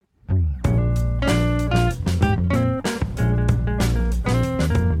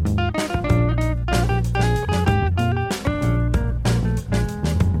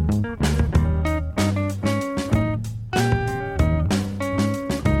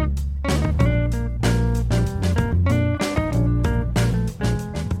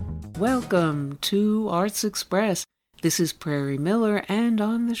welcome to Arts Express. This is Prairie Miller, and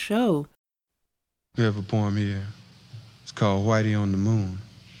on the show. We have a poem here. It's called Whitey on the Moon.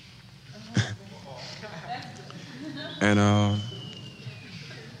 And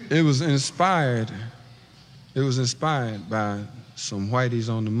it was inspired by some Whiteys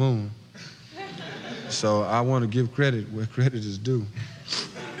on the moon. So I want to give credit where credit is due.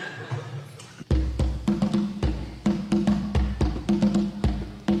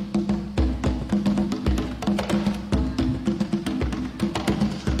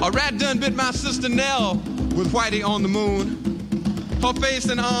 A rat done bit my sister Nell with Whitey on the moon. Her face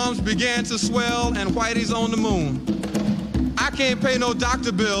and arms began to swell, and Whitey's on the moon. I can't pay no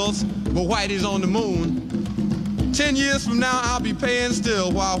doctor bills, but Whitey's on the moon. 10 years from now, I'll be paying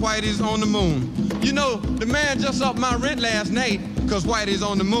still while Whitey's on the moon. You know, the man just upped my rent last night, cause Whitey's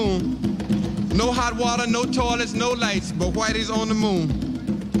on the moon. No hot water, no toilets, no lights, but Whitey's on the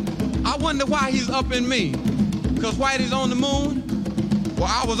moon. I wonder why he's upping me, cause Whitey's on the moon? Well,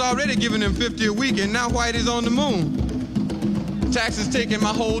 I was already giving him $50 a week, and now Whitey's on the moon. Taxes taking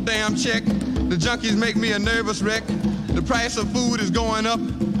my whole damn check. The junkies make me a nervous wreck. The price of food is going up.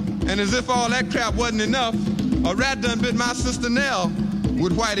 And as if all that crap wasn't enough, a rat done bit my sister Nell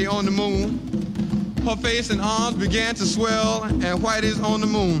with Whitey on the moon. Her face and arms began to swell, and Whitey's on the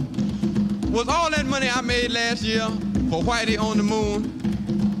moon. Was all that money I made last year for Whitey on the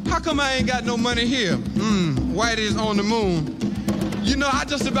moon? How come I ain't got no money here? Whitey's on the moon. You know, I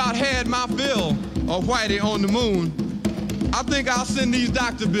just about had my fill of Whitey on the moon. I think I'll send these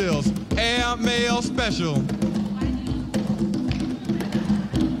doctor bills, air mail special.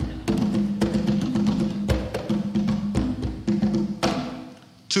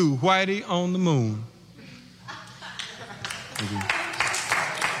 To Whitey on the moon.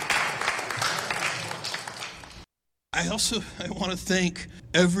 I want to thank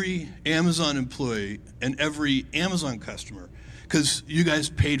every Amazon employee and every Amazon customer, because you guys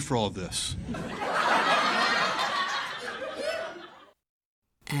paid for all of this.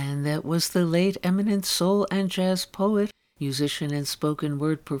 And that was the late eminent soul and jazz poet, musician and spoken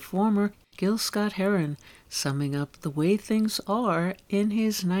word performer Gil Scott-Heron, summing up the way things are in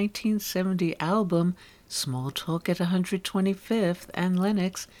his 1970 album Small Talk at 125th and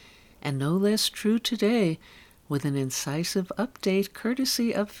Lenox, and no less true today, with an incisive update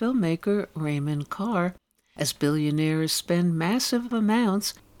courtesy of filmmaker Raymond Carr, as billionaires spend massive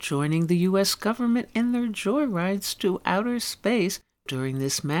amounts joining the U.S. government in their joyrides to outer space during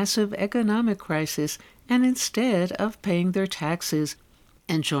this massive economic crisis, and instead of paying their taxes.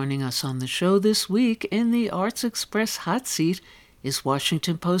 And joining us on the show this week in the Arts Express hot seat is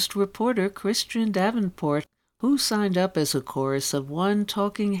Washington Post reporter Christian Davenport, who signed up as a chorus of one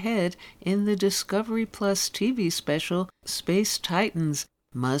talking head in the Discovery Plus TV special Space Titans,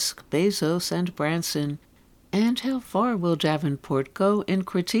 Musk, Bezos, and Branson. And how far will Davenport go in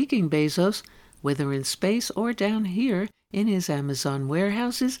critiquing Bezos, whether in space or down here in his Amazon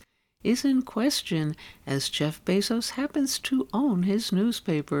warehouses, is in question, as Jeff Bezos happens to own his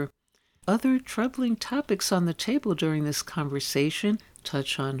newspaper. Other troubling topics on the table during this conversation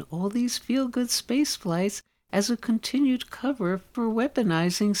touch on all these feel-good space flights as a continued cover for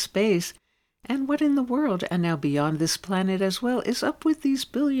weaponizing space, and what in the world, and now beyond this planet as well, is up with these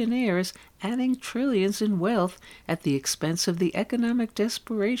billionaires adding trillions in wealth at the expense of the economic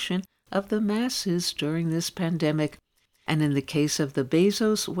desperation of the masses during this pandemic. And in the case of the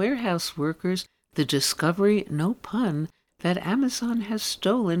Bezos warehouse workers, the discovery, no pun, that Amazon has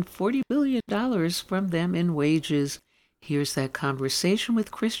stolen $40 billion from them in wages. Here's that conversation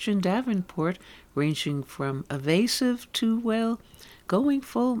with Christian Davenport, ranging from evasive to, well, going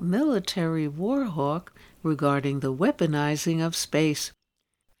full military war hawk regarding the weaponizing of space.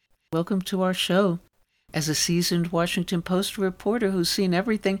 Welcome to our show. As a seasoned Washington Post reporter who's seen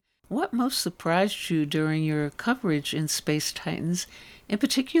everything, what most surprised you during your coverage in Space Titans, in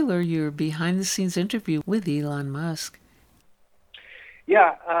particular your behind-the-scenes interview with Elon Musk?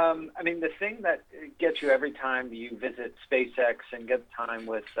 Yeah, the thing that gets you every time you visit SpaceX and get time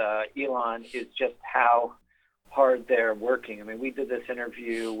with Elon is just how hard they're working. We did this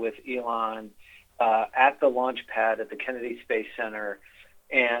interview with Elon at the launch pad at the Kennedy Space Center,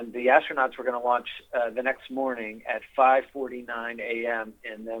 and the astronauts were going to launch the next morning at 5:49 a.m.,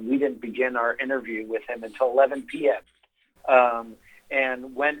 and then we didn't begin our interview with him until 11 p.m.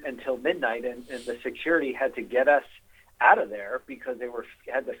 And went until midnight, and the security had to get us out of there because they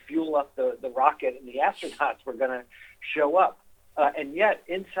had to fuel up the rocket, and the astronauts were going to show up. And yet,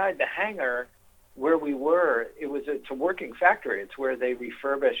 inside the hangar, where we were, it's a working factory. It's where they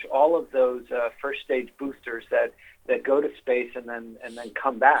refurbish all of those first stage boosters that go to space and then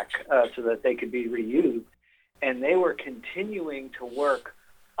come back so that they could be reused. And they were continuing to work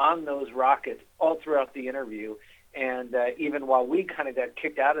on those rockets all throughout the interview. And even while we kind of got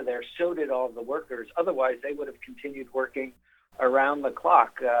kicked out of there, so did all of the workers. Otherwise, they would have continued working around the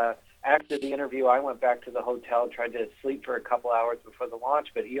clock. After the interview, I went back to the hotel, tried to sleep for a couple hours before the launch,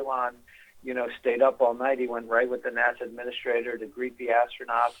 but Elon, stayed up all night. He went right with the NASA administrator to greet the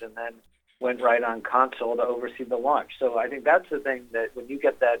astronauts and then went right on console to oversee the launch. So I think that's the thing, that when you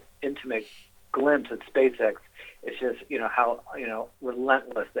get that intimate glimpse at SpaceX, it's just, how,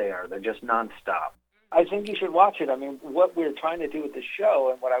 relentless they are. They're just nonstop. I think you should watch it. I mean, what we're trying to do with the show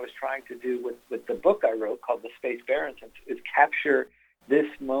and what I was trying to do with the book I wrote called The Space Barons is capture this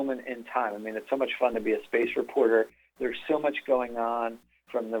moment in time. I mean, it's so much fun to be a space reporter. There's so much going on,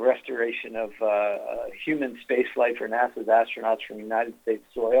 from the restoration of human spaceflight for NASA's astronauts from United States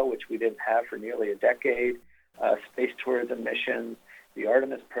soil, which we didn't have for nearly a decade, space tourism missions, the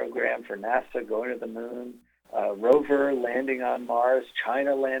Artemis program for NASA going to the moon, rover landing on Mars.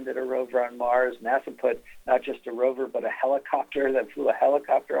 China landed a rover on Mars. NASA put not just a rover, but a helicopter that flew a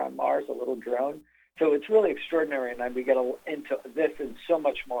helicopter on Mars, a little drone. So it's really extraordinary, and we get into this and so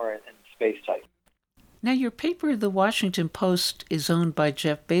much more in space type. Now, your paper, The Washington Post, is owned by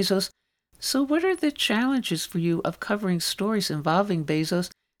Jeff Bezos. So what are the challenges for you of covering stories involving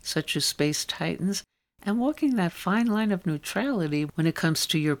Bezos, such as Space Titans, and walking that fine line of neutrality when it comes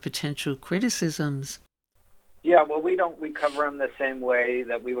to your potential criticisms? Yeah, well, we cover them the same way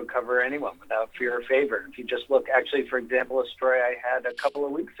that we would cover anyone, without fear or favor. If you just look, actually, for example, a story I had a couple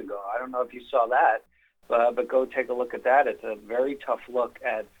of weeks ago, I don't know if you saw that, but go take a look at that. It's a very tough look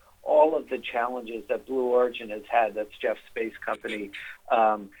at all of the challenges that Blue Origin has had. That's Jeff's space company.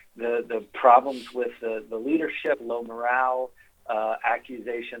 The problems with the leadership, low morale,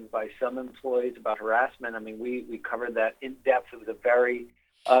 accusations by some employees about harassment. I mean, we covered that in depth. It was a very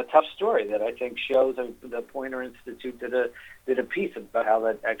tough story that I think shows. The Poynter Institute did a piece about how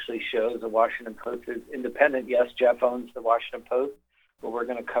that actually shows the Washington Post is independent. Yes, Jeff owns the Washington Post, but we're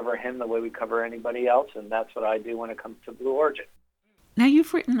going to cover him the way we cover anybody else, and that's what I do when it comes to Blue Origin. Now,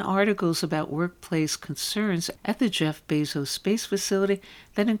 you've written articles about workplace concerns at the Jeff Bezos Space Facility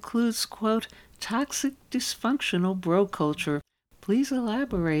that includes, quote, toxic, dysfunctional bro culture. Please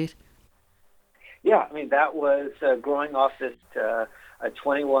elaborate. Yeah, I mean, that was growing off this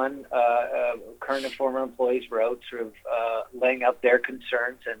 21 current and former employees wrote, sort of laying out their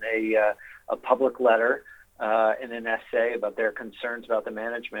concerns in a public letter, in an essay about their concerns about the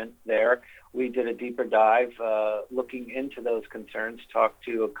management there. We did a deeper dive looking into those concerns, talked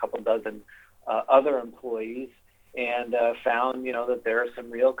to a couple dozen other employees, and found, that there are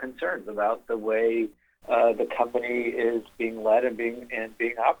some real concerns about the way the company is being led and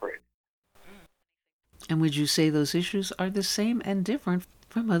being operated. And would you say those issues are the same and different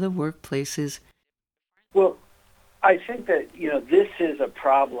from other workplaces? Well, I think that, this is a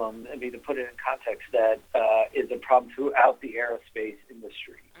problem, to put it in context, that is a problem throughout the aerospace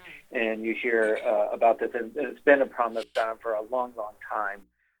industry. And you hear about this, and it's been a problem that's gone on for a long, long time.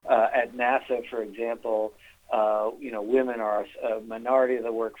 At NASA, for example, women are a minority of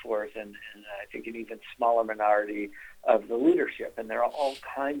the workforce, and I think an even smaller minority of the leadership. And there are all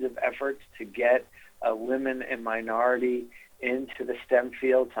kinds of efforts to get women and minority into the STEM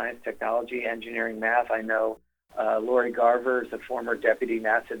field, science, technology, engineering, math. I know Lori Garver is a former deputy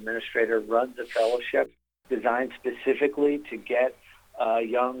NASA administrator, runs a fellowship designed specifically to get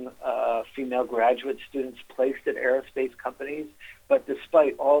young female graduate students placed at aerospace companies. But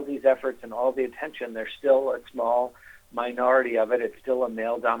despite all these efforts and all the attention, there's still a small minority of it. It's still a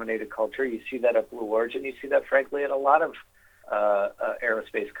male-dominated culture. You see that at Blue Origin. You see that, frankly, at a lot of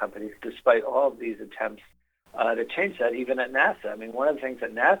aerospace companies, despite all of these attempts to change that, even at NASA. I mean, one of the things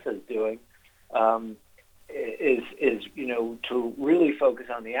that NASA is doing is to really focus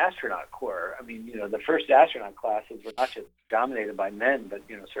on the astronaut corps. I mean, the first astronaut classes were not just dominated by men, but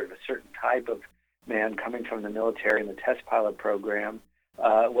sort of a certain type of man coming from the military and the test pilot program.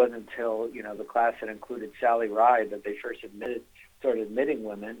 It wasn't until the class that included Sally Ride that they first started admitting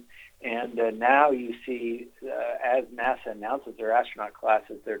women. And now you see, as NASA announces their astronaut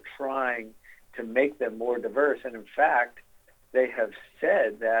classes, they're trying to make them more diverse. And in fact, they have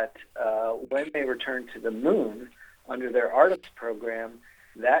said that when they return to the moon under their Artemis program,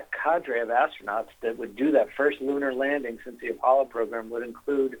 that cadre of astronauts that would do that first lunar landing since the Apollo program would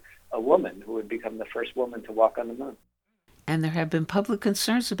include a woman who would become the first woman to walk on the moon. And there have been public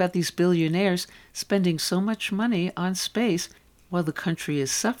concerns about these billionaires spending so much money on space. While the country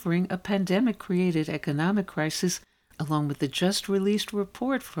is suffering a pandemic-created economic crisis, along with the just-released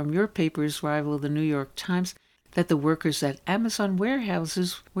report from your paper's rival, the New York Times, that the workers at Amazon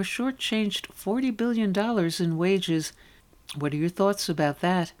warehouses were shortchanged $40 billion in wages. What are your thoughts about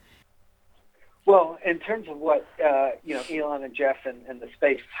that? Well, in terms of what Elon and Jeff and the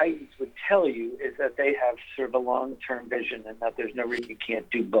space titans would tell you is that they have sort of a long-term vision, and that there's no reason you can't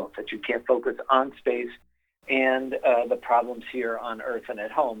do both, that you can't focus on space and the problems here on Earth and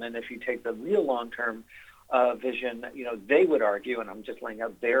at home. And if you take the real long-term vision, they would argue, and I'm just laying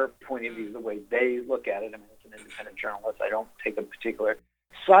out their point of view, the way they look at it. I mean, as an independent journalist, I don't take a particular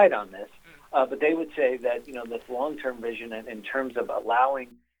side on this, but they would say that this long-term vision, in terms of allowing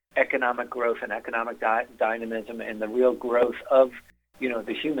economic growth and economic dynamism and the real growth of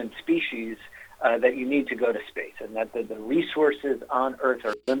the human species, that you need to go to space, and that the resources on Earth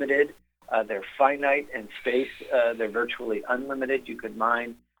are limited. They're finite, and space, they're virtually unlimited. You could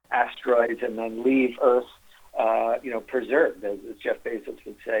mine asteroids and then leave Earth preserved, as Jeff Bezos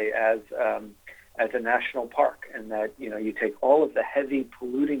would say, as a national park, and that you take all of the heavy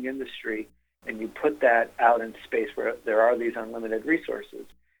polluting industry and you put that out in space where there are these unlimited resources.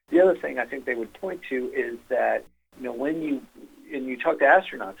 The other thing I think they would point to is that when you talk to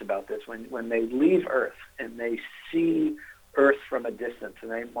astronauts about this, when they leave Earth and they see Earth from a distance,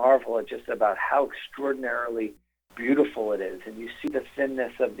 and they marvel at just about how extraordinarily beautiful it is, and you see the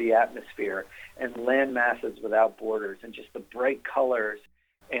thinness of the atmosphere and land masses without borders and just the bright colors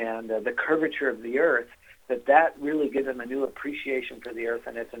and the curvature of the Earth, that really gives them a new appreciation for the Earth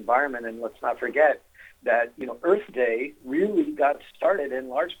and its environment. And let's not forget that Earth Day really got started in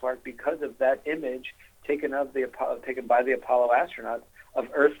large part because of that image taken by the Apollo astronauts of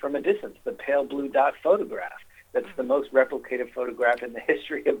Earth from a distance, the pale blue dot photograph. That's the most replicated photograph in the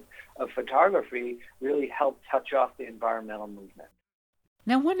history of photography, really helped touch off the environmental movement.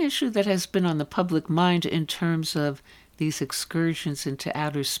 Now, one issue that has been on the public mind in terms of these excursions into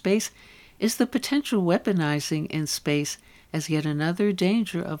outer space is the potential weaponizing in space as yet another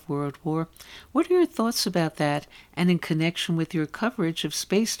danger of World War. What are your thoughts about that, and in connection with your coverage of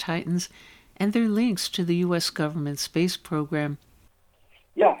Space Titans and their links to the U.S. government space program?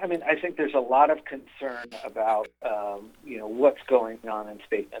 Yeah, I mean, I think there's a lot of concern about, what's going on in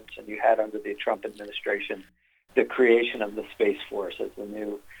space. And you had under the Trump administration the creation of the Space Force as the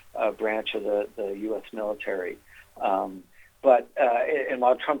new branch of the U.S. military. And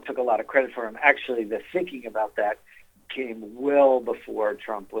while Trump took a lot of credit for him, actually the thinking about that came well before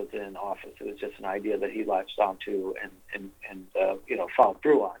Trump was in office. It was just an idea that he latched onto and followed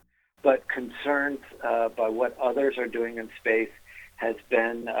through on. But concerns by what others are doing in space has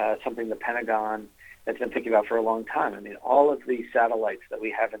been something the Pentagon has been thinking about for a long time. I mean, all of these satellites that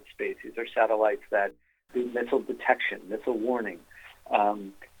we have in space, these are satellites that do missile detection, missile warning,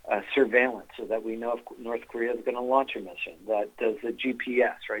 surveillance, so that we know if North Korea is going to launch a mission, that does the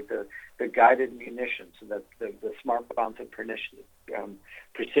GPS, right, the guided munitions, so that the smart bombs of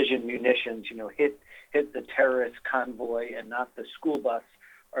precision munitions, hit the terrorist convoy and not the school bus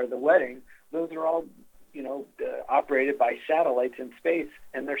or the wedding. Those are all operated by satellites in space,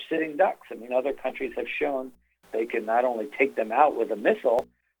 and they're sitting ducks. I mean, other countries have shown they can not only take them out with a missile,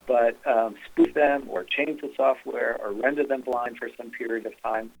 but spoof them or change the software or render them blind for some period of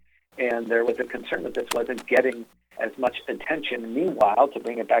time. And there was a concern that this wasn't getting as much attention. Meanwhile, to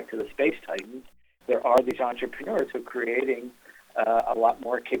bring it back to the Space Titans, there are these entrepreneurs who are creating a lot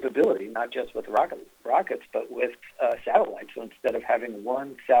more capability, not just with rockets, but with satellites. So instead of having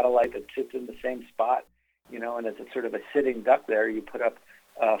one satellite that sits in the same spot, and it's a sort of a sitting duck there, you put up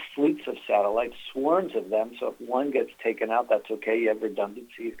fleets of satellites, swarms of them. So if one gets taken out, that's okay. You have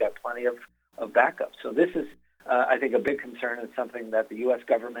redundancy. You've got plenty of backup. So this is, I think, a big concern, and something that the U.S.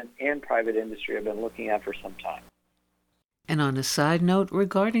 government and private industry have been looking at for some time. And on a side note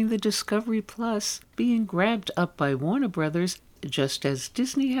regarding the Discovery Plus being grabbed up by Warner Brothers, just as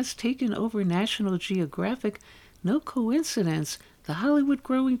Disney has taken over National Geographic, no coincidence, the Hollywood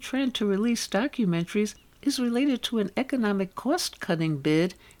growing trend to release documentaries is related to an economic cost-cutting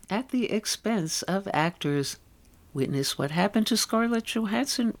bid at the expense of actors. Witness what happened to Scarlett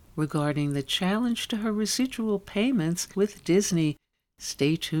Johansson regarding the challenge to her residual payments with Disney.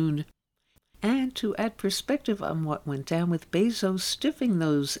 Stay tuned. And to add perspective on what went down with Bezos stiffing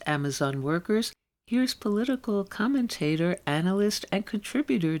those Amazon workers, here's political commentator, analyst, and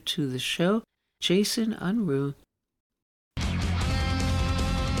contributor to the show, Jason Unruh.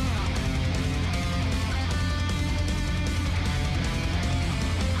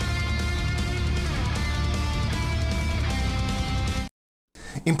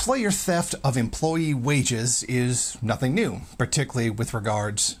 Employer theft of employee wages is nothing new, particularly with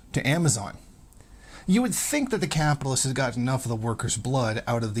regards to Amazon. You would think that the capitalist has got enough of the workers' blood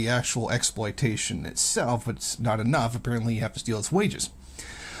out of the actual exploitation itself, but it's not enough. Apparently you have to steal its wages.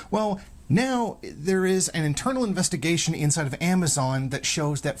 Well, now there is an internal investigation inside of Amazon that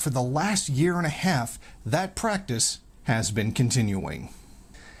shows that for the last year and a half, that practice has been continuing.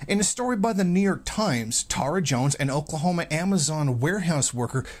 In a story by the New York Times, Tara Jones, an Oklahoma Amazon warehouse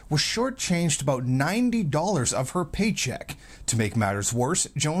worker, was shortchanged about $90 of her paycheck. To make matters worse,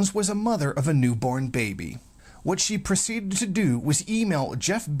 Jones was a mother of a newborn baby. What she proceeded to do was email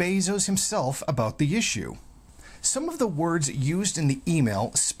Jeff Bezos himself about the issue. Some of the words used in the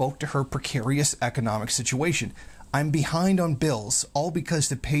email spoke to her precarious economic situation. "I'm behind on bills, all because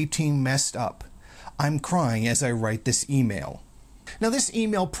the pay team messed up. I'm crying as I write this email." Now, this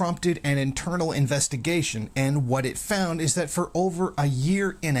email prompted an internal investigation, and what it found is that for over a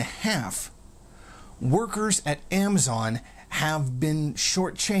year and a half, workers at Amazon have been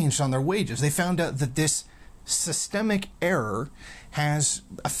shortchanged on their wages. They found out that this systemic error has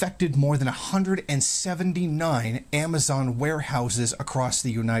affected more than 179 Amazon warehouses across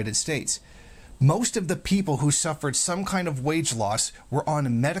the United States. Most of the people who suffered some kind of wage loss were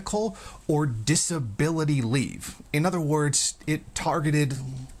on medical or disability leave. In other words, it targeted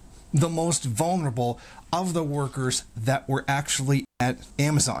the most vulnerable of the workers that were actually at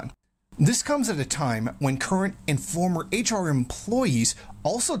Amazon. This comes at a time when current and former HR employees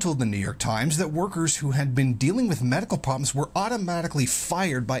also told the New York Times that workers who had been dealing with medical problems were automatically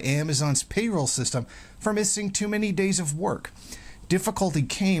fired by Amazon's payroll system for missing too many days of work. Difficulty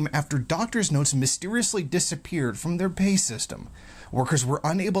came after doctors' notes mysteriously disappeared from their pay system. Workers were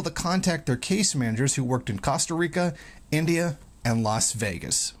unable to contact their case managers who worked in Costa Rica, India, and Las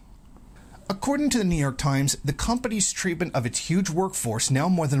Vegas. According to the New York Times, the company's treatment of its huge workforce, now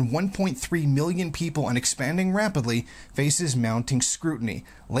more than 1.3 million people and expanding rapidly, faces mounting scrutiny.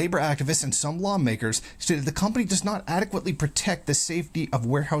 Labor activists and some lawmakers stated the company does not adequately protect the safety of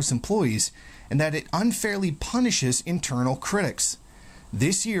warehouse employees and that it unfairly punishes internal critics.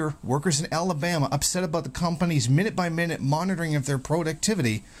 This year, workers in Alabama, upset about the company's minute-by-minute monitoring of their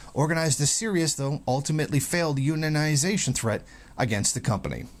productivity, organized a serious, though ultimately failed, unionization threat against the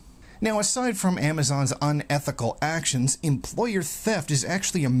company. Now, aside from Amazon's unethical actions, employer theft is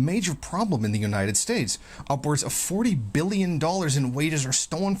actually a major problem in the United States. Upwards of $40 billion in wages are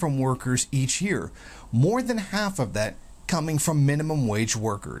stolen from workers each year, more than half of that coming from minimum wage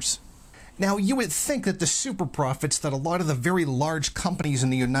workers. Now, you would think that the super profits that a lot of the very large companies in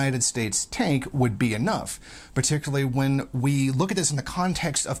the United States take would be enough, particularly when we look at this in the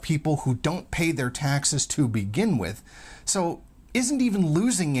context of people who don't pay their taxes to begin with. So, isn't even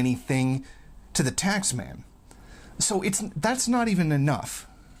losing anything to the tax man. So that's not even enough.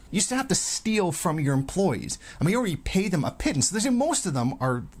 You still have to steal from your employees. I mean, you already pay them a pittance. Most of them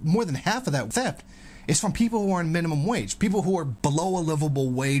are, more than half of that theft is from people who are on minimum wage, people who are below a livable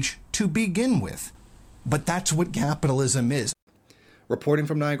wage to begin with. But that's what capitalism is. Reporting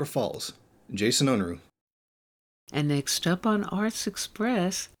from Niagara Falls, Jason Unruh. And next up on Arts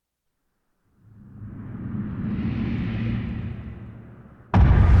Express,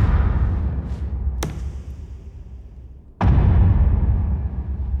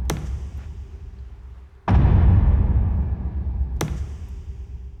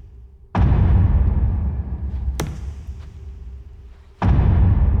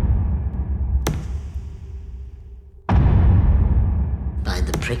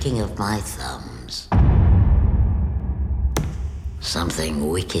 pricking of my thumbs. Something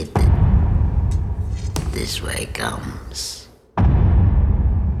wicked this way comes.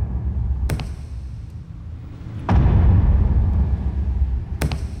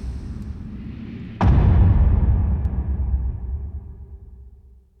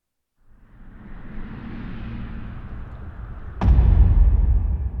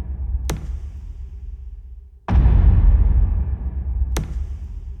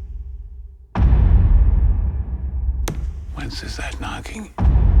 Whence is that knocking?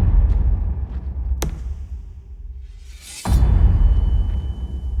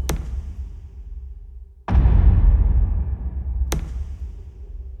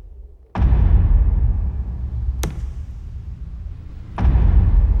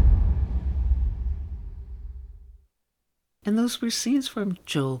 And those were scenes from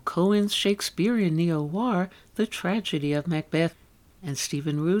Joel Cohen's Shakespearean neo-noir, The Tragedy of Macbeth. And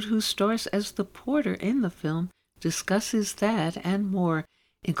Stephen Root, who stars as the porter in the film, discusses that and more,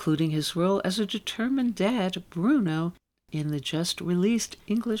 including his role as a determined dad, Bruno, in the just-released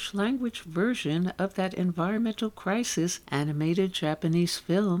English-language version of that environmental crisis animated Japanese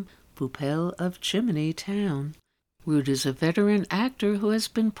film, Pupel of Chimney Town. Root is a veteran actor who has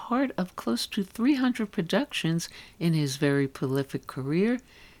been part of close to 300 productions in his very prolific career,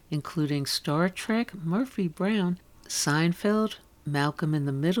 including Star Trek, Murphy Brown, Seinfeld, Malcolm in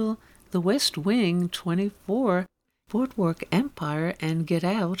the Middle, The West Wing, 24, Boardwalk Empire, and Get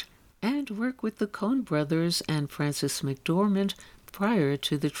Out, and work with the Coen brothers and Frances McDormand prior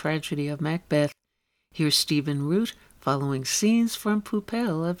to the tragedy of Macbeth. Here's Stephen Root following scenes from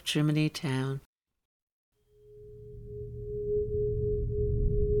Pupel of Chimney Town.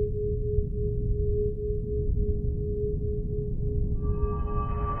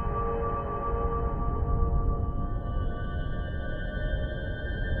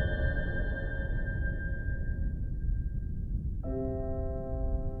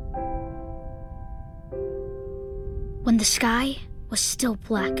 When the sky was still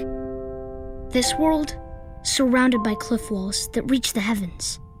black, this world surrounded by cliff walls that reached the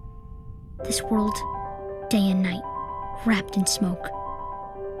heavens. This world, day and night, wrapped in smoke.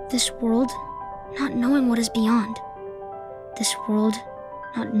 This world, not knowing what is beyond. This world,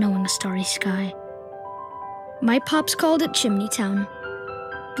 not knowing a starry sky. My pops called it Chimney Town,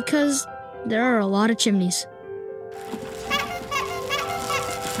 because there are a lot of chimneys.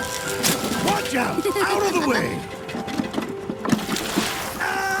 Watch out! Out of the way!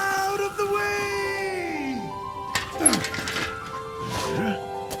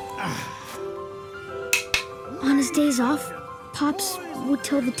 On his days off, Pops would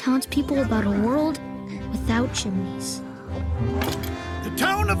tell the townspeople about a world without chimneys. The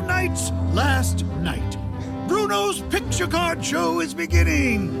Town of Night's last night. Bruno's picture card show is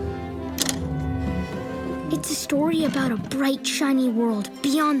beginning. It's a story about a bright, shiny world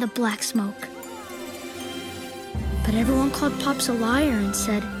beyond the black smoke. But everyone called Pops a liar and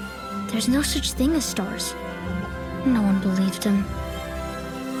said, there's no such thing as stars. No one believed him.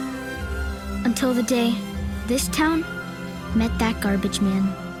 Until the day this town met that garbage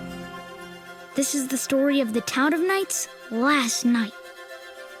man. This is the story of the Town of Night's last night.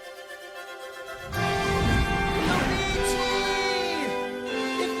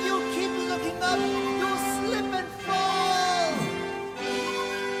 If you keep looking up, you'll slip and fall.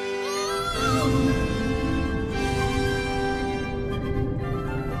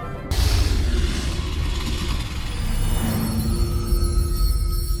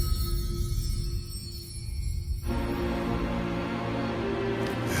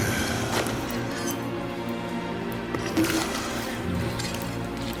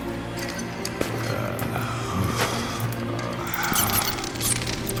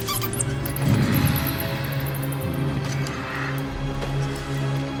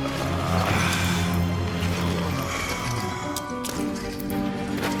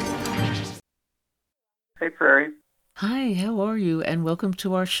 Hey, Prairie. Hi, how are you? And welcome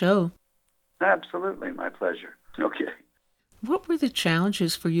to our show. Absolutely, my pleasure. Okay. What were the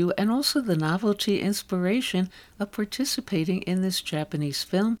challenges for you and also the novelty inspiration of participating in this Japanese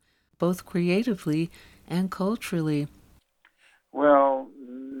film, both creatively and culturally? Well,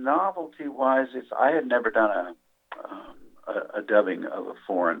 novelty-wise, I had never done a dubbing of a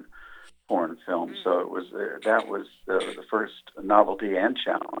foreign film, so it was that was the first novelty and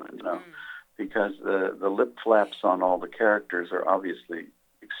challenge, because the lip flaps on all the characters are obviously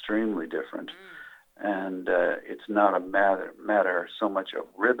extremely different, and it's not a matter so much of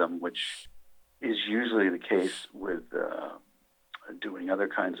rhythm, which is usually the case with doing other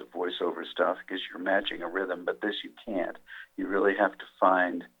kinds of voiceover stuff, because you're matching a rhythm, but this you can't. You really have to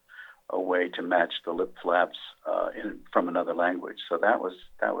find a way to match the lip flaps from another language. So that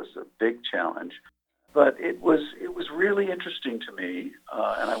was a big challenge, but it was really interesting to me,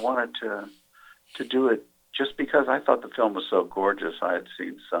 and I wanted to do it just because I thought the film was so gorgeous. I had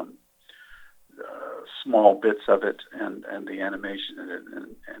seen some small bits of it and the animation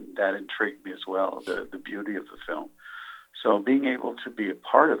and that intrigued me as well, the beauty of the film. So being able to be a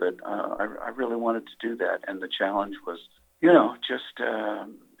part of it, I really wanted to do that. And the challenge was, just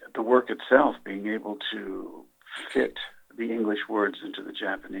the work itself, being able to fit the English words into the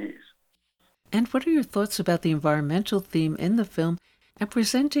Japanese. And what are your thoughts about the environmental theme in the film and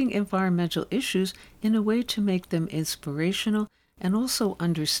presenting environmental issues in a way to make them inspirational and also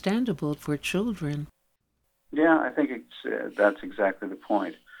understandable for children? Yeah, I think that's exactly the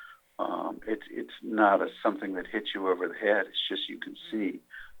point. It's not something that hits you over the head. It's just you can see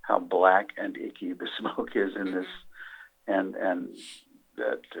how black and icky the smoke is in this, and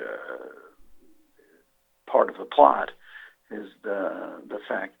that part of the plot the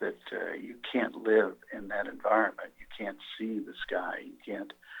fact that you can't live in that environment. You can't see the sky.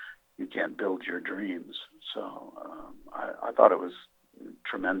 You can't build your dreams. So I thought it was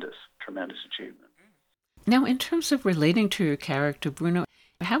tremendous achievement. Now, in terms of relating to your character, Bruno,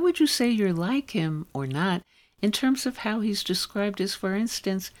 how would you say you're like him or not in terms of how he's described as, for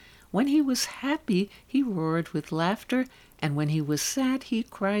instance, when he was happy, he roared with laughter, and when he was sad, he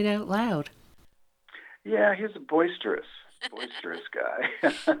cried out loud? Yeah, he's a boisterous guy.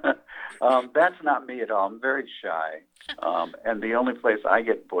 That's not me at all. I'm very shy. And the only place I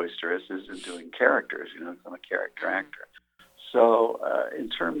get boisterous is in doing characters, I'm a character actor. So in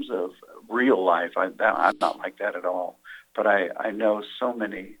terms of real life, I'm not like that at all. But I know so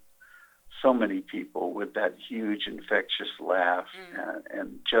many people with that huge infectious laugh,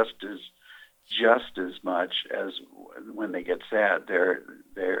 and just as much as when they get sad,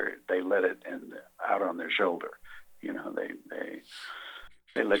 they let it out on their shoulder.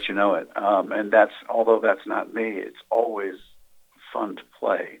 They let you know it. And although that's not me, it's always fun to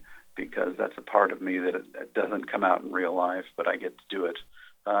play, because that's a part of me that doesn't come out in real life, but I get to do it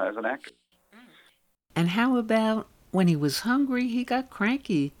as an actor. And how about when he was hungry, he got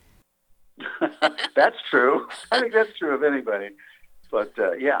cranky? That's true. I think that's true of anybody. But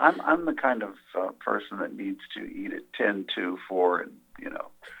yeah, I'm the kind of person that needs to eat at 10 to 4, and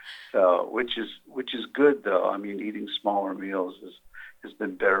so which is good though. I mean, eating smaller meals has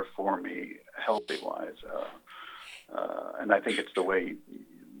been better for me healthy wise, and I think it's the way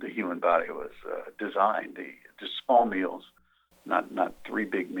the human body was designed. Just small meals, not 3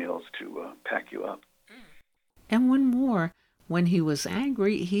 big meals to pack you up. And one more. When he was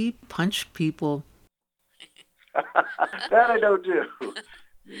angry, he punched people. That I don't do.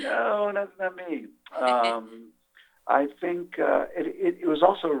 No, that's not me. I think it was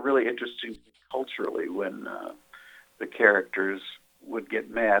also really interesting culturally when the characters would get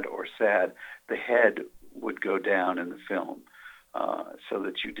mad or sad. The head would go down in the film so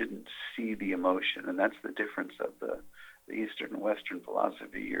that you didn't see the emotion. And that's the difference of the Eastern and Western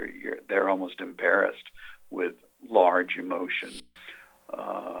philosophy. They're almost embarrassed with large emotion.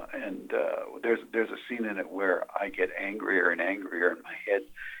 And there's a scene in it where I get angrier and angrier, and my head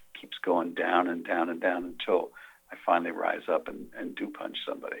keeps going down and down and down until I finally rise up and do punch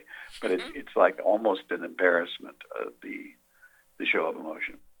somebody. But it's like almost an embarrassment of the show of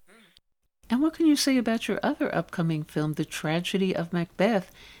emotion. And what can you say about your other upcoming film, The Tragedy of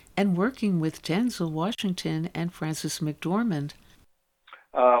Macbeth, and working with Denzel Washington and Frances McDormand?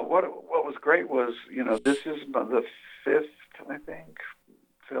 What was great was, this is the 5th, I think,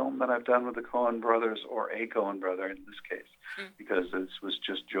 film that I've done with the Coen brothers, or a Coen brother in this case, because this was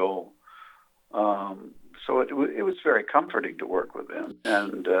just Joel. So it was very comforting to work with him,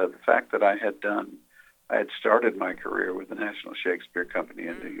 and the fact that I had started my career with the National Shakespeare Company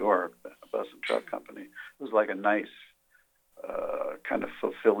in New York, a bus and truck company, it was like a nice kind of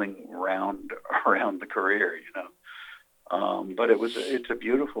fulfilling round around the career, But it's a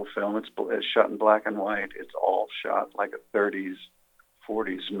beautiful film. It's shot in black and white. It's all shot like a 30s,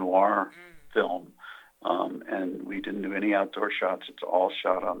 40s noir film. And we didn't do any outdoor shots. It's all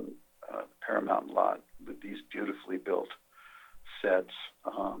shot on the Paramount lot with these beautifully built sets.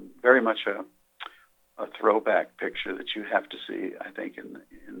 Very much a throwback picture that you have to see, I think,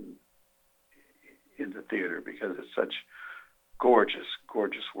 in the theater, because it's such gorgeous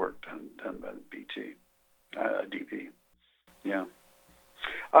work done by the DP. Yeah.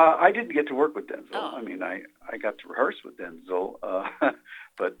 I didn't get to work with Denzel. Oh. I mean, I got to rehearse with Denzel,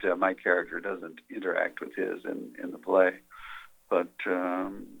 but my character doesn't interact with his in the play. But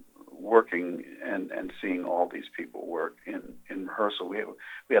working and seeing all these people work in rehearsal, we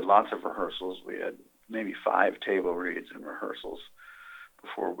had lots of rehearsals. We had maybe 5 table reads and rehearsals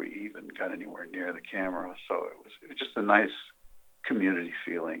before we even got anywhere near the camera. So it was just a nice community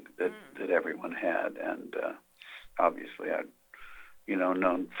feeling that everyone had, and obviously I'd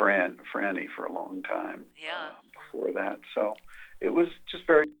known Franny for a long time before that. So it was just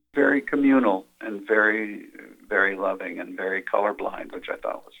very, very communal and very, very loving and very colorblind, which I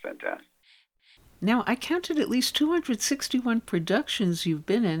thought was fantastic. Now, I counted at least 261 productions you've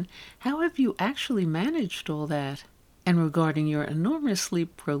been in. How have you actually managed all that? And regarding your enormously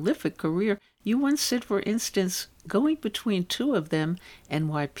prolific career, you once said, for instance, going between 2 of them,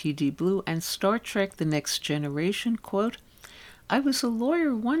 NYPD Blue and Star Trek The Next Generation, quote, "I was a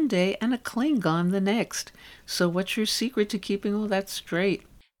lawyer one day and a Klingon the next. So what's your secret to keeping all that straight?"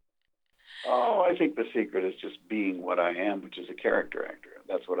 Oh, I think the secret is just being what I am, which is a character actor.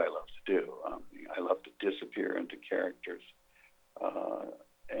 That's what I love to do. I love to disappear into characters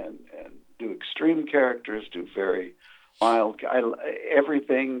and do extreme characters, do very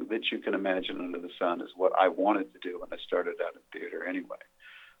Everything that you can imagine under the sun is what I wanted to do when I started out in theater anyway.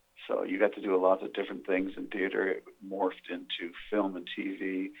 So you got to do a lot of different things in theater. It morphed into film and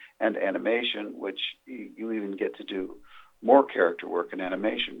TV and animation, which you even get to do more character work in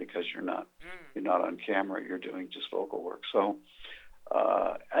animation because you're not on camera. You're doing just vocal work. So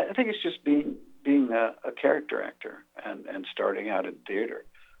I think it's just being a character actor and starting out in theater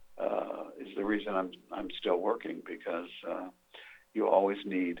is the reason I'm still working, because you always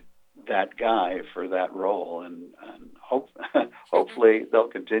need that guy for that role, and hopefully they'll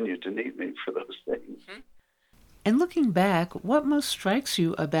continue to need me for those things. And looking back, what most strikes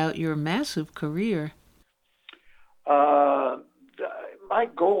you about your massive career? My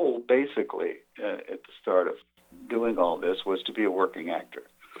goal, basically, at the start of doing all this, was to be a working actor.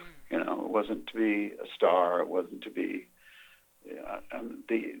 You know, it wasn't to be a star. It wasn't to be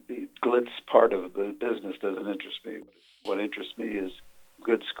the glitz part of the business doesn't interest me. What interests me is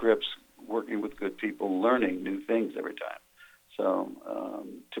good scripts, working with good people, learning new things every time. So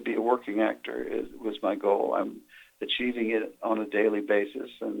to be a working actor was my goal. I'm achieving it on a daily basis,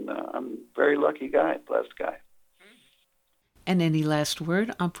 and I'm a very lucky guy, blessed guy. And any last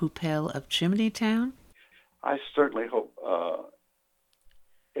word on Poupelle of Chimney Town? I certainly hope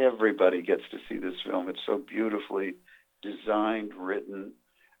everybody gets to see this film. It's so beautifully designed, written,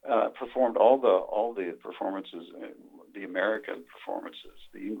 performed. All the performances, the American performances.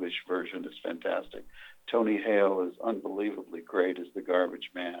 The English version is fantastic. Tony Hale is unbelievably great as the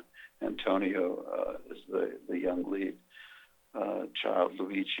garbage man. Antonio is the young lead child.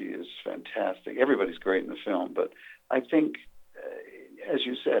 Luigi is fantastic. Everybody's great in the film, but I think, as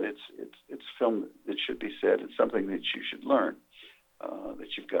you said, it's a film that should be said. It's something that you should learn,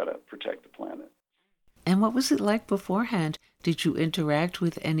 that you've got to protect the planet. And what was it like beforehand? Did you interact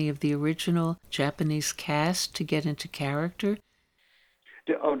with any of the original Japanese cast to get into character?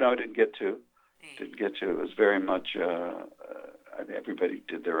 Oh, no, I didn't get to. It was very much, everybody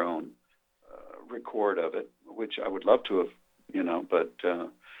did their own record of it, which I would love to have, but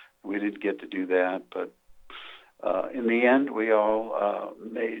we didn't get to do that. But in the end, we all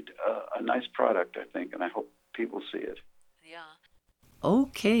made a nice product, I think, and I hope people see it. Yeah.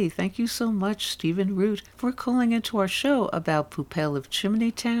 Okay, thank you so much, Stephen Root, for calling into our show about Poupelle of Chimney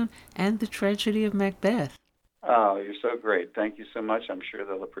Town and the tragedy of Macbeth. Oh, you're so great. Thank you so much. I'm sure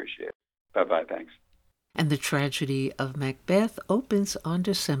they'll appreciate it. Bye-bye, thanks. And the tragedy of Macbeth opens on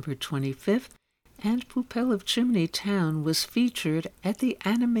December 25th, and Poupelle of Chimney Town was featured at the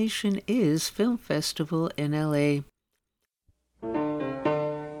Animation Is Film Festival in L.A.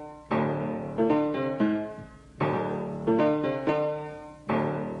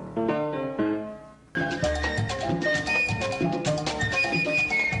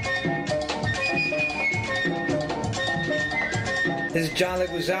 This is John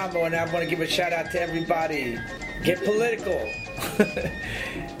Leguizamo, and I want to give a shout out to everybody. Get political.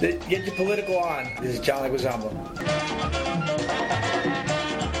 Get your political on. This is John Leguizamo.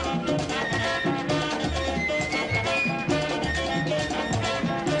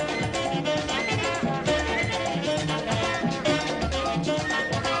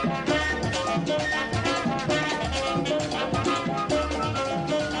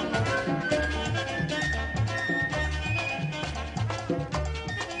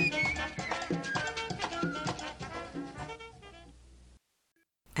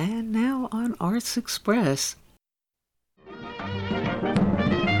 And now on Arts Express.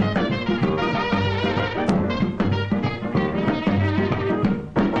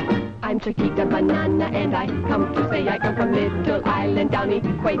 I'm Chiquita Banana, and I come to say I come from Little Island down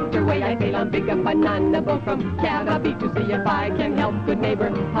Equator Way. I sail on big banana boat from Caribbean to see if I can help good neighbor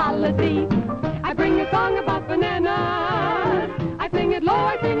policy. I bring a song about bananas. I sing it low,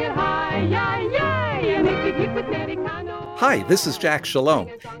 I sing it high, yay, I mix it deep with Americano. Hi, this is Jack Shalom.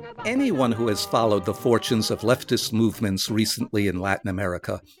 Anyone who has followed the fortunes of leftist movements recently in Latin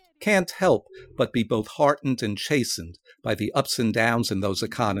America can't help but be both heartened and chastened by the ups and downs in those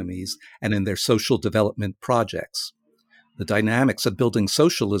economies and in their social development projects. The dynamics of building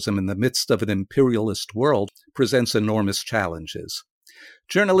socialism in the midst of an imperialist world presents enormous challenges.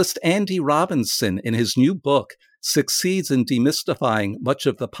 Journalist Andy Robinson, in his new book, succeeds in demystifying much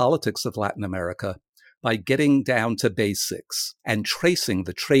of the politics of Latin America by getting down to basics and tracing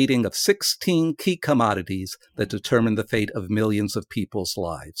the trading of 16 key commodities that determine the fate of millions of people's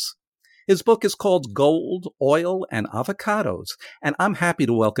lives. His book is called Gold, Oil, and Avocados, and I'm happy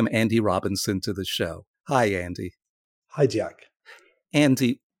to welcome Andy Robinson to the show. Hi, Andy. Hi, Jack.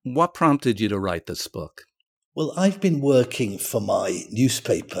 Andy, what prompted you to write this book? Well, I've been working for my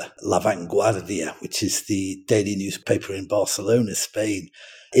newspaper, La Vanguardia, which is the daily newspaper in Barcelona, Spain,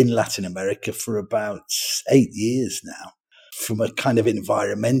 in Latin America for about 8 years now, from a kind of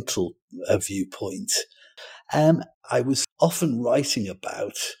environmental viewpoint. I was often writing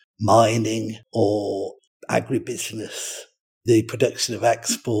about mining or agribusiness, the production of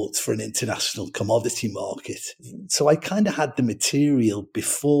exports for an international commodity market. So I kind of had the material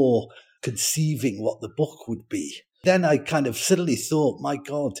before conceiving what the book would be. Then I kind of suddenly thought, my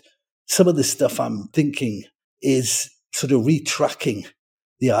God, some of the stuff I'm thinking is sort of retracking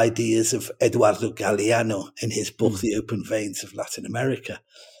the ideas of Eduardo Galeano in his book, The Open Veins of Latin America.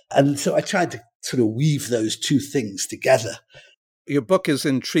 And so I tried to sort of weave those two things together. Your book is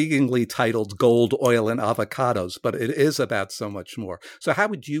intriguingly titled Gold, Oil, and Avocados, but it is about so much more. So how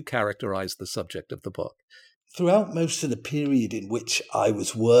would you characterize the subject of the book? Throughout most of the period in which I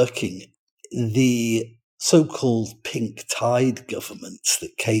was working, the so-called pink tide governments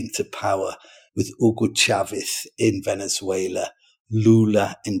that came to power with Hugo Chavez in Venezuela,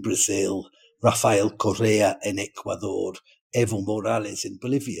 Lula in Brazil, Rafael Correa in Ecuador, Evo Morales in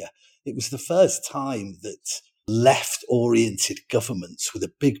Bolivia, it was the first time that left-oriented governments with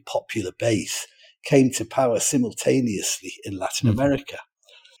a big popular base came to power simultaneously in Latin America.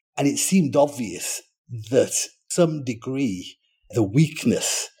 And it seemed obvious that some degree the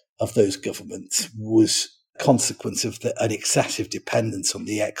weakness of those governments was a consequence of an excessive dependence on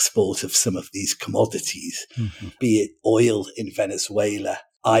the export of some of these commodities, be it oil in Venezuela,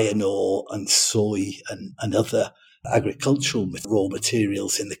 iron ore and soy and other agricultural raw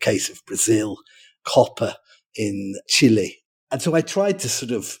materials in the case of Brazil, copper in Chile. And so I tried to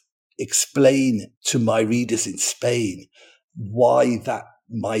sort of explain to my readers in Spain why that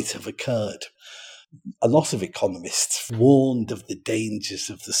might have occurred. A lot of economists warned of the dangers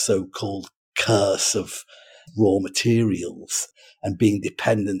of the so-called curse of raw materials and being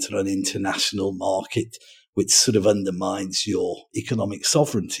dependent on an international market, which sort of undermines your economic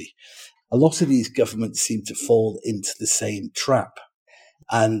sovereignty. A lot of these governments seem to fall into the same trap,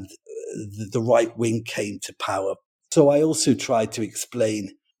 and the right wing came to power. So I also tried to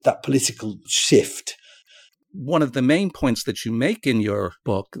explain that political shift. One of the main points that you make in your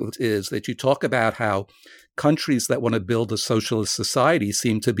book is that you talk about how countries that want to build a socialist society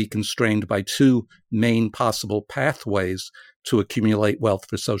seem to be constrained by two main possible pathways to accumulate wealth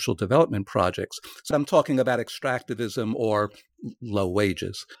for social development projects. So I'm talking about extractivism or low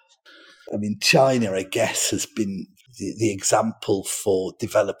wages. I mean, China, I guess, has been the example for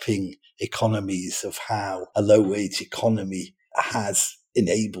developing economies of how a low-wage economy has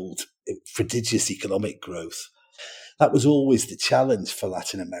enabled prodigious economic growth. That was always the challenge for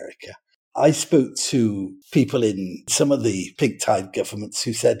Latin America. I spoke to people in some of the pink tide governments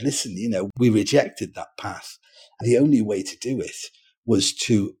who said, listen, we rejected that path. The only way to do it was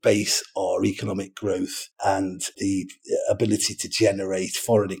to base our economic growth and the ability to generate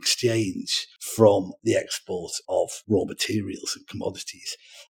foreign exchange from the export of raw materials and commodities.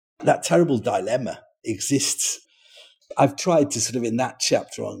 That terrible dilemma exists. I've tried to sort of, in that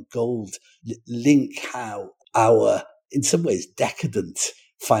chapter on gold, link how our, in some ways, decadent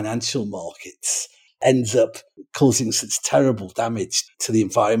financial markets ends up causing such terrible damage to the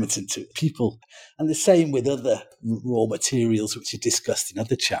environment and to people. And the same with other raw materials, which are discussed in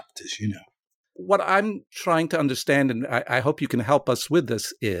other chapters, What I'm trying to understand, and I hope you can help us with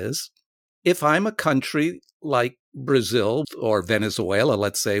this, is if I'm a country like Brazil or Venezuela,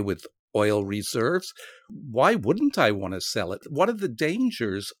 let's say, with oil reserves, why wouldn't I want to sell it? What are the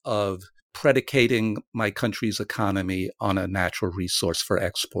dangers of predicating my country's economy on a natural resource for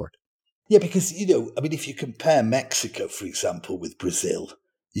export? Yeah, because, if you compare Mexico, for example, with Brazil,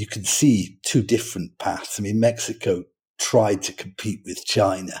 you can see two different paths. Mexico tried to compete with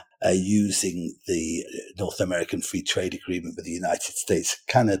China using the North American Free Trade Agreement with the United States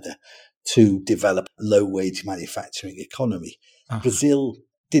and Canada to develop a low-wage manufacturing economy. Brazil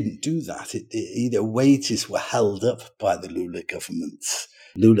didn't do that. Wages were held up by the Lula governments.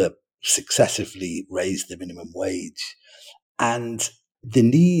 Lula successively raised the minimum wage. And the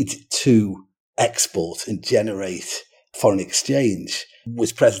need to export and generate foreign exchange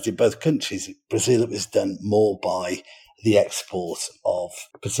was present in both countries. Brazil, it was done more by the export of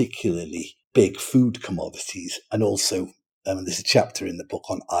particularly big food commodities, and also there's a chapter in the book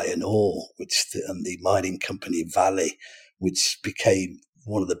on iron ore, and the mining company Vale, which became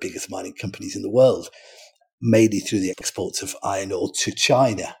one of the biggest mining companies in the world, mainly through the exports of iron ore to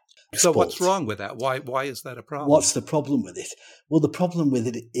China. So what's wrong with that? Why is that a problem? What's the problem with it? Well, the problem with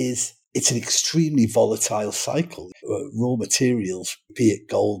it is it's an extremely volatile cycle. Raw materials, be it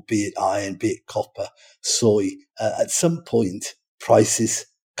gold, be it iron, be it copper, soy, at some point, prices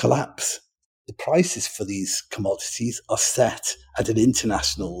collapse. The prices for these commodities are set at an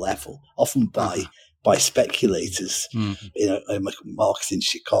international level, often by speculators, markets in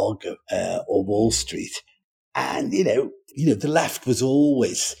Chicago or Wall Street. And, the left was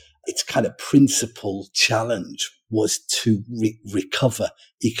always, its kind of principal challenge was to recover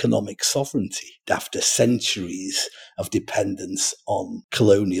economic sovereignty after centuries of dependence on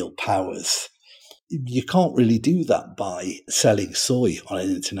colonial powers. You can't really do that by selling soy on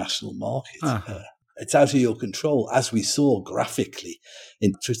an international market. It's out of your control, as we saw graphically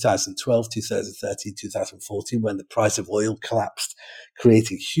in 2012, 2013, 2014, when the price of oil collapsed,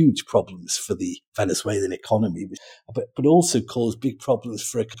 creating huge problems for the Venezuelan economy, but also caused big problems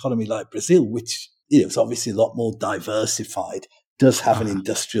for an economy like Brazil, which is obviously a lot more diversified, does have an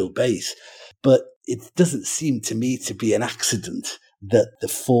industrial base. But it doesn't seem to me to be an accident that the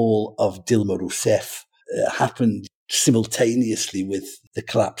fall of Dilma Rousseff happened simultaneously with the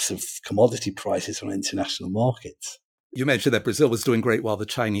collapse of commodity prices on international markets. You mentioned that Brazil was doing great while the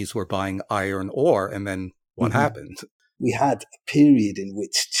Chinese were buying iron ore, and then what happened? We had a period in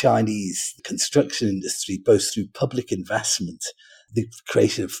which Chinese construction industry, both through public investment, the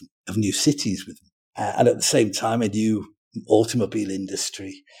creation of new cities with them, and at the same time a new automobile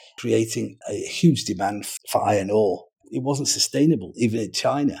industry, creating a huge demand for iron ore. It wasn't sustainable, even in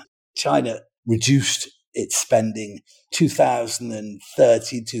China. China reduced its spending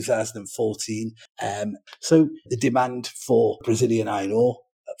 2013, 2014. So the demand for Brazilian iron ore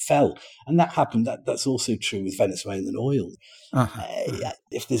fell. And that happened. That's also true with Venezuelan oil.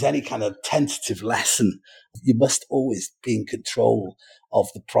 If there's any kind of tentative lesson, you must always be in control of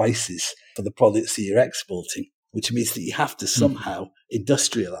the prices for the products that you're exporting, which means that you have to somehow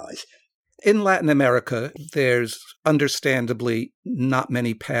industrialize. In Latin America, there's understandably not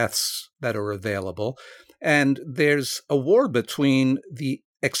many paths that are available. And there's a war between the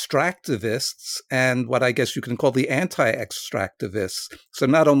extractivists and what I guess you can call the anti-extractivists. So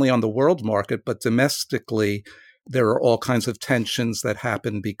not only on the world market, but domestically, there are all kinds of tensions that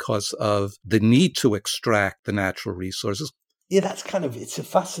happen because of the need to extract the natural resources. Yeah, it's a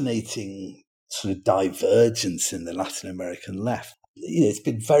fascinating sort of divergence in the Latin American left. It's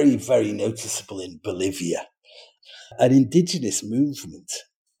been very, very noticeable in Bolivia. An indigenous movement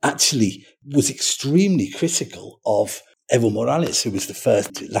actually was extremely critical of Evo Morales, who was the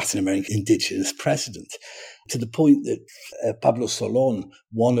first Latin American indigenous president, to the point that Pablo Solón,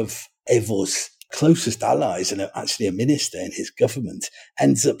 one of Evo's closest allies and actually a minister in his government,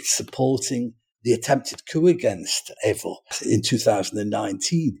 ends up supporting the attempted coup against Evo in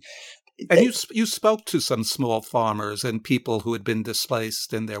 2019. And you spoke to some small farmers and people who had been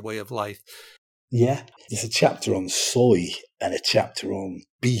displaced in their way of life. Yeah, there's a chapter on soy and a chapter on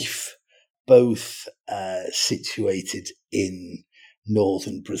beef, both situated in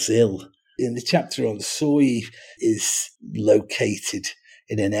northern Brazil. And the chapter on soy is located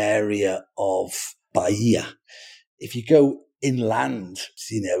in an area of Bahia. If you go inland,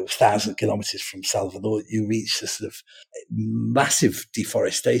 1,000 kilometers from Salvador, you reach a sort of massive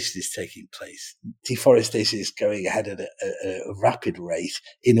deforestation is taking place. Deforestation is going ahead at a rapid rate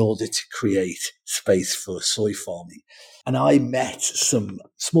in order to create space for soy farming. And I met some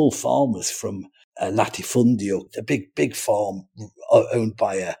small farmers from Latifundio, a big farm owned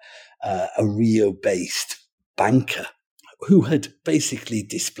by a Rio-based banker who had basically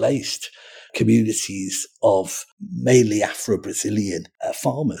displaced communities of mainly Afro-Brazilian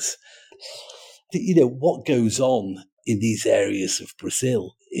farmers. What goes on in these areas of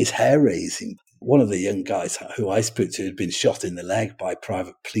Brazil is hair-raising. One of the young guys who I spoke to had been shot in the leg by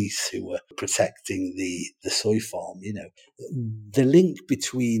private police who were protecting the soy farm. The link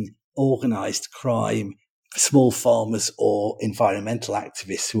between organized crime, small farmers or environmental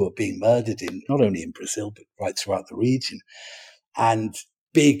activists who are being murdered not only in Brazil, but right throughout the region, and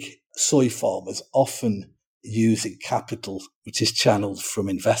big soy farmers often using capital which is channeled from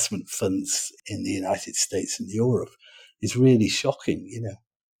investment funds in the United States and Europe is really shocking,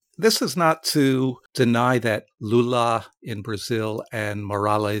 This is not to deny that Lula in Brazil and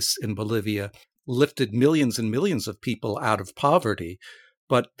Morales in Bolivia lifted millions and millions of people out of poverty,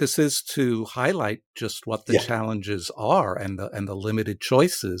 but this is to highlight just what the challenges are and the limited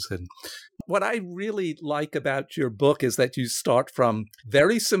choices. And what I really like about your book is that you start from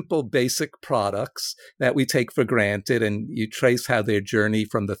very simple, basic products that we take for granted, and you trace how their journey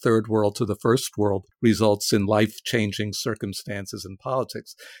from the third world to the first world results in life-changing circumstances and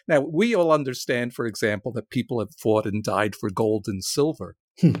politics. Now, we all understand, for example, that people have fought and died for gold and silver.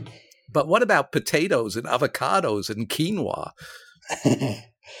 But what about potatoes and avocados and quinoa?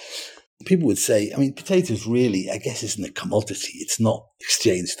 People would say, I mean, potatoes really, I guess, isn't a commodity. It's not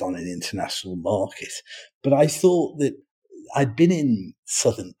exchanged on an international market. But I thought that I'd been in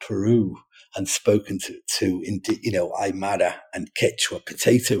southern Peru and spoken to Aymara and Quechua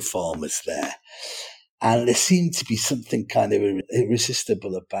potato farmers there. And there seemed to be something kind of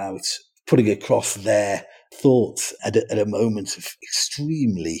irresistible about putting across their thoughts at a moment of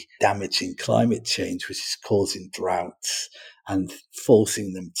extremely damaging climate change, which is causing droughts and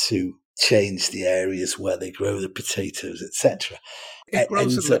forcing them to change the areas where they grow the potatoes, etc. It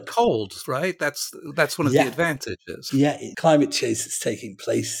grows in the cold, right? That's one of the advantages. Yeah, climate change that's taking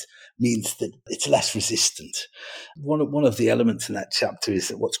place means that it's less resistant. One of the elements in that chapter is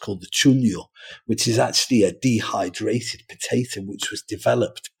what's called the chuño, which is actually a dehydrated potato which was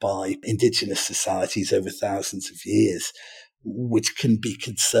developed by indigenous societies over thousands of years, which can be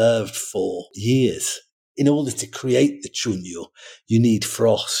conserved for years. In order to create the chuño, you need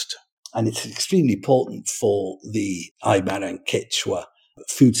frost. And it's extremely important for the Aymara and Quechua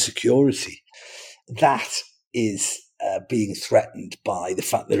food security. That is being threatened by the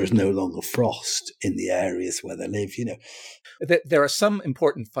fact there is no longer frost in the areas where they live, There are some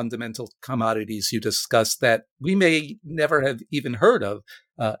important fundamental commodities you discuss that we may never have even heard of.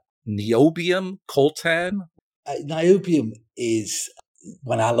 Niobium, coltan. Niobium is,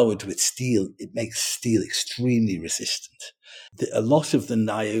 when alloyed with steel, it makes steel extremely resistant. A lot of the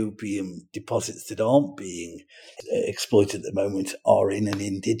niobium deposits that aren't being exploited at the moment are in an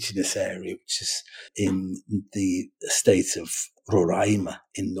indigenous area, which is in the state of Roraima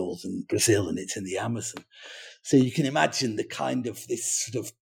in northern Brazil, and it's in the Amazon. So you can imagine the kind of this sort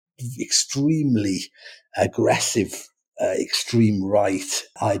of extremely aggressive, extreme right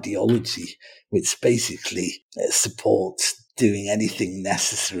ideology, which basically supports doing anything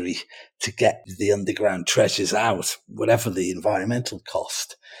necessary to get the underground treasures out, whatever the environmental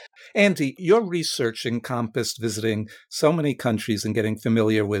cost. Andy, your research encompassed visiting so many countries and getting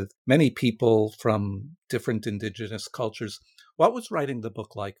familiar with many people from different indigenous cultures. What was writing the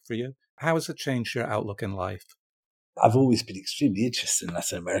book like for you? How has it changed your outlook in life? I've always been extremely interested in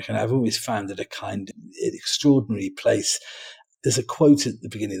Latin America, and I've always found it an extraordinary place. There's a quote at the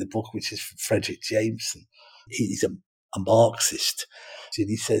beginning of the book, which is from Frederick Jameson. He's a Marxist. And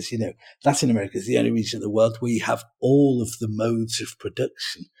he says, Latin America is the only region in the world where you have all of the modes of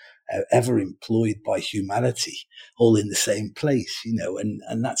production ever employed by humanity all in the same place,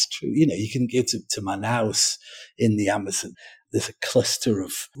 and that's true. You can go to Manaus in the Amazon. There's a cluster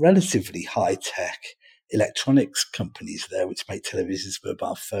of relatively high-tech electronics companies there, which make televisions,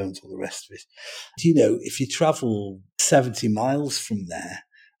 mobile phones, all the rest of it. If you travel 70 miles from there,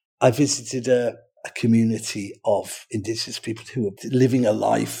 I visited a community of indigenous people who were living a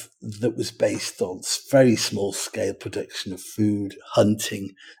life that was based on very small scale production of food,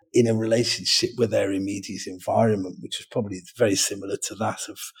 hunting, in a relationship with their immediate environment, which was probably very similar to that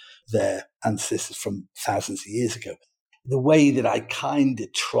of their ancestors from thousands of years ago. The way that I kind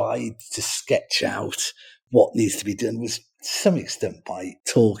of tried to sketch out what needs to be done was to some extent by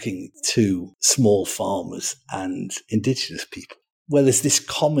talking to small farmers and indigenous people. Well, there's this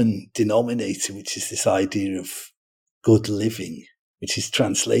common denominator, which is this idea of good living, which is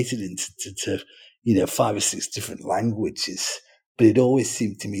translated into 5 or 6 different languages. But it always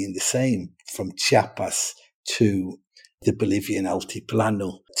seemed to mean the same, from Chiapas to the Bolivian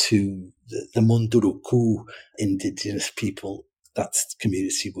Altiplano to the Munduruku indigenous people. That's the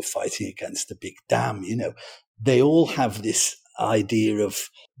community we're fighting against the big dam, They all have this idea of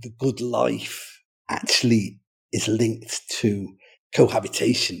the good life actually is linked to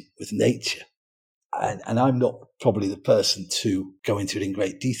cohabitation with nature. And I'm not probably the person to go into it in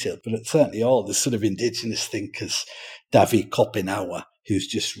great detail, but it certainly are the sort of indigenous thinkers, David Kopenawa, who's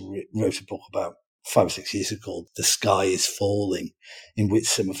just wrote a book about 5 or 6 years ago called The Sky is Falling, in which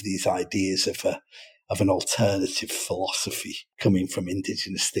some of these ideas of an alternative philosophy coming from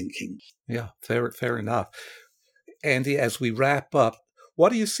indigenous thinking. Yeah, fair enough. Andy, as we wrap up,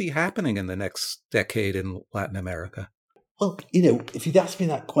 what do you see happening in the next decade in Latin America? Well, if you'd asked me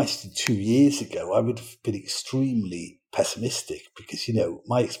that question 2 years ago, I would have been extremely pessimistic because,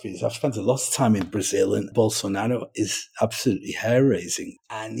 my experience, I've spent a lot of time in Brazil and Bolsonaro is absolutely hair-raising.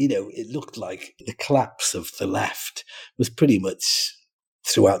 And, it looked like the collapse of the left was pretty much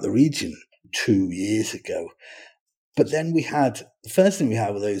throughout the region 2 years ago. But then the first thing we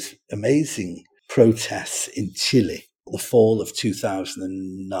had were those amazing protests in Chile, the fall of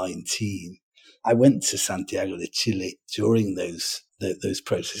 2019. I went to Santiago de Chile during those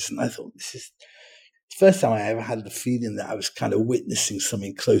protests, and I thought, the first time I ever had the feeling that I was kind of witnessing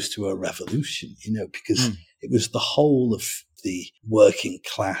something close to a revolution, because it was the whole of the working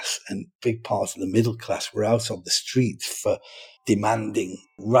class and big parts of the middle class were out on the streets for demanding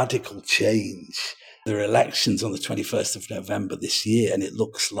radical change. There are elections on the 21st of November this year, and it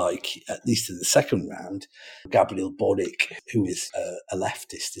looks like, at least in the second round, Gabriel Boric, who is a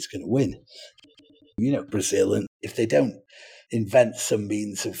leftist, is going to win. Brazil, and if they don't invent some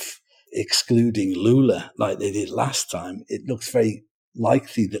means of excluding Lula like they did last time, it looks very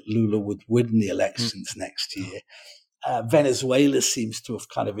likely that Lula would win the elections next year. Venezuela seems to have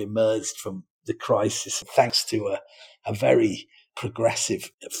kind of emerged from the crisis thanks to a very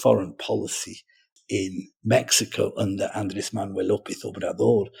progressive foreign policy in Mexico under Andrés Manuel López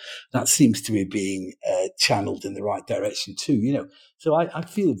Obrador. That seems to be being channeled in the right direction too, So I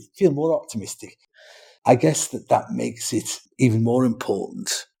feel more optimistic. I guess that makes it even more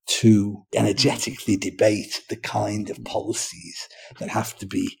important to energetically debate the kind of policies that have to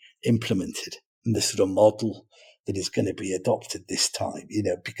be implemented and the sort of model that is going to be adopted this time,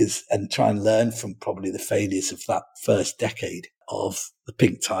 and try and learn from probably the failures of that first decade of the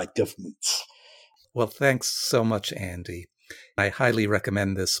pink tide governments. Well, thanks so much, Andy. I highly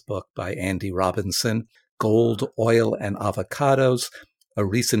recommend this book by Andy Robinson, Gold, Oil, and Avocados, A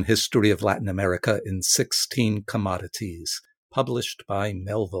Recent History of Latin America in 16 Commodities, published by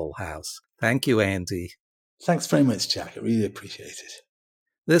Melville House. Thank you, Andy. Thanks very much, Jack. I really appreciate it.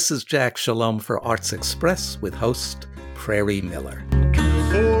 This is Jack Shalom for Arts Express with host Prairie Miller.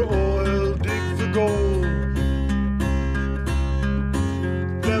 For oil, dig for gold.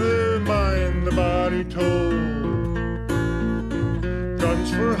 Never mind the body toll. Guns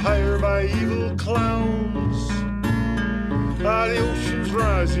for hire by evil clowns. The ocean's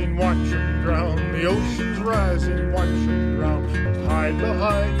rising, watch 'em drown. The ocean's rising, watch 'em drown. Hide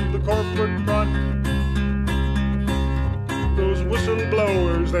behind the corporate front. Those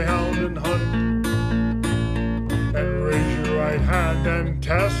whistleblowers, they hound and hunt. And raise your right hand and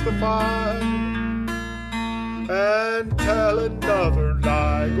testify. And tell another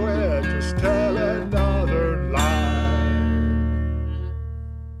lie. Go ahead, just tell another lie.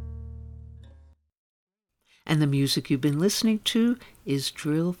 And the music you've been listening to is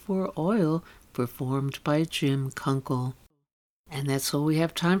Drill for Oil, performed by Jim Kunkel. And that's all we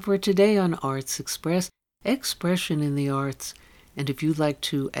have time for today on Arts Express, Expression in the Arts. And if you'd like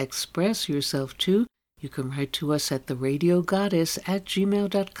to express yourself too, you can write to us at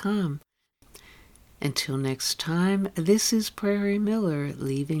theradiogoddess@gmail.com. Until next time, this is Prairie Miller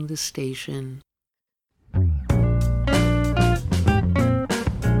leaving the station.